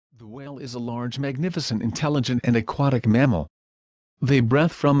The whale is a large, magnificent, intelligent and aquatic mammal. They breathe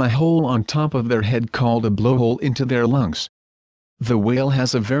from a hole on top of their head called a blowhole into their lungs. The whale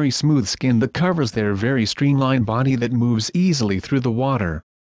has a very smooth skin that covers their very streamlined body that moves easily through the water.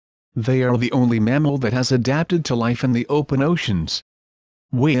 They are the only mammal that has adapted to life in the open oceans.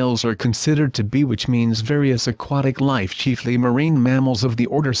 Whales are considered to be, which means various aquatic life, chiefly marine mammals of the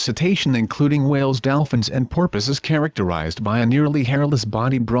order Cetacean, including whales, dolphins and porpoises, characterized by a nearly hairless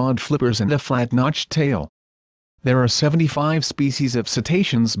body, broad flippers and a flat-notched tail. There are 75 species of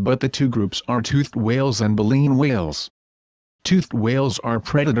cetaceans, but the two groups are toothed whales and baleen whales. Toothed whales are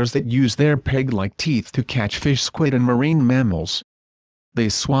predators that use their peg-like teeth to catch fish, squid and marine mammals. They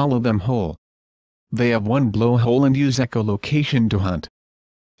swallow them whole. They have one blowhole and use echolocation to hunt.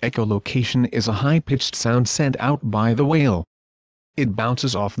 Echolocation is a high-pitched sound sent out by the whale. It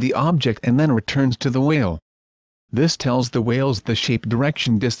bounces off the object and then returns to the whale. This tells the whales the shape,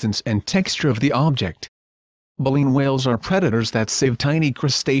 direction, distance and texture of the object. Baleen whales are predators that save tiny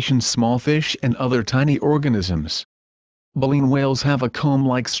crustaceans, small fish and other tiny organisms. Baleen whales have a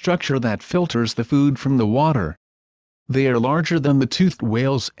comb-like structure that filters the food from the water. They are larger than the toothed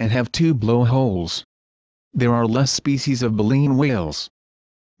whales and have two blowholes. There are less species of baleen whales.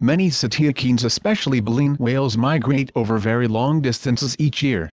 Many cetaceans, especially baleen whales, migrate over very long distances each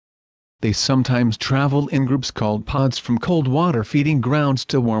year. They sometimes travel in groups called pods from cold water feeding grounds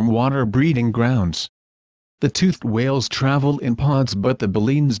to warm water breeding grounds. The toothed whales travel in pods, but the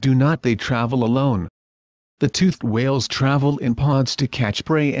baleens do not. They travel alone. The toothed whales travel in pods to catch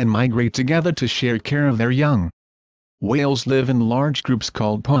prey and migrate together to share care of their young. Whales live in large groups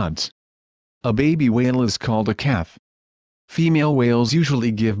called pods. A baby whale is called a calf. Female whales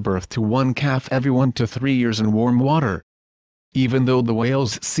usually give birth to one calf every 1 to 3 years in warm water. Even though the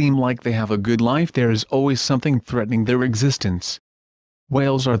whales seem like they have a good life, there is always something threatening their existence.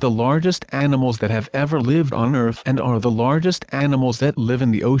 Whales are the largest animals that have ever lived on Earth and are the largest animals that live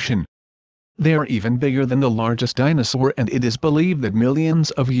in the ocean. They are even bigger than the largest dinosaur, and it is believed that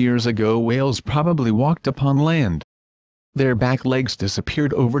millions of years ago whales probably walked upon land. Their back legs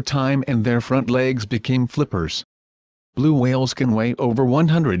disappeared over time and their front legs became flippers. Blue whales can weigh over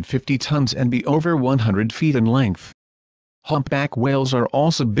 150 tons and be over 100 feet in length. Humpback whales are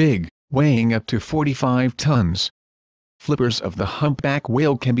also big, weighing up to 45 tons. Flippers of the humpback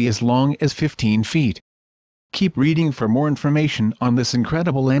whale can be as long as 15 feet. Keep reading for more information on this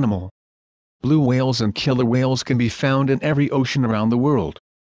incredible animal. Blue whales and killer whales can be found in every ocean around the world.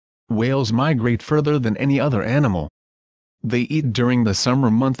 Whales migrate further than any other animal. They eat during the summer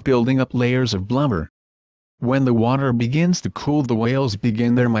month, building up layers of blubber. When the water begins to cool, the whales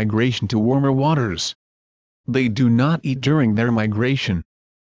begin their migration to warmer waters. They do not eat during their migration.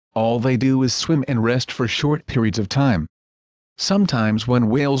 All they do is swim and rest for short periods of time. Sometimes when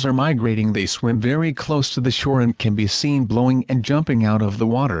whales are migrating, they swim very close to the shore and can be seen blowing and jumping out of the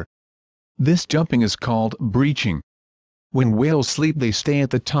water. This jumping is called breaching. When whales sleep, they stay at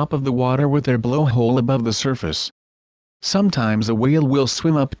the top of the water with their blowhole above the surface. Sometimes a whale will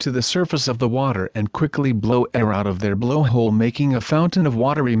swim up to the surface of the water and quickly blow air out of their blowhole, making a fountain of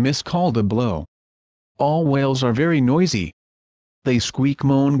watery mist called a blow. All whales are very noisy. They squeak,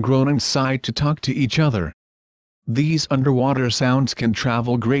 moan, groan and sigh to talk to each other. These underwater sounds can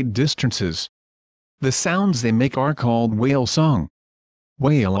travel great distances. The sounds they make are called whale song.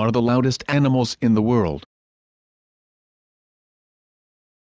 Whales are the loudest animals in the world.